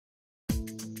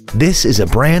This is a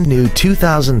brand new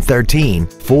 2013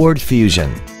 Ford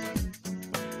Fusion.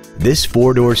 This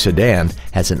four-door sedan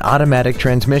has an automatic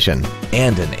transmission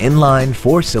and an inline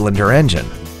four-cylinder engine.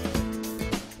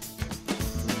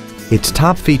 Its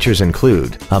top features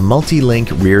include a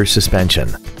multi-link rear suspension,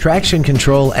 traction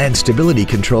control and stability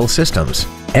control systems,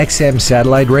 XM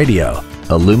satellite radio,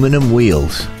 aluminum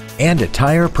wheels, and a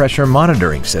tire pressure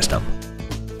monitoring system.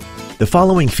 The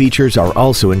following features are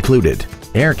also included: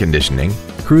 air conditioning,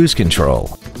 cruise control,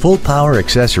 full power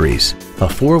accessories, a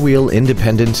four-wheel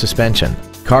independent suspension,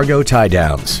 cargo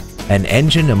tie-downs, an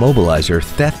engine immobilizer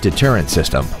theft deterrent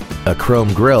system, a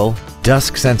chrome grille,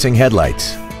 dusk sensing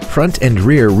headlights, front and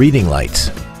rear reading lights,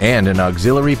 and an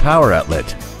auxiliary power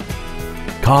outlet.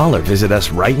 Call or visit us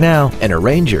right now and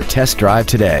arrange your test drive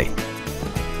today.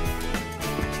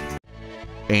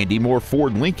 Andy Mohr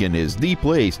Ford Lincoln is the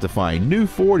place to find new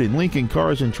Ford and Lincoln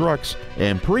cars and trucks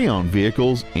and pre-owned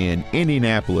vehicles in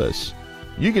Indianapolis.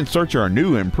 You can search our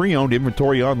new and pre-owned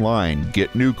inventory online,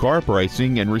 get new car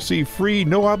pricing, and receive free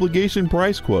no-obligation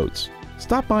price quotes.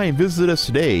 Stop by and visit us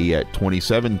today at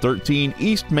 2713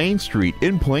 East Main Street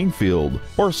in Plainfield,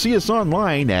 or see us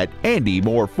online at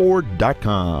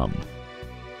andymohrford.com.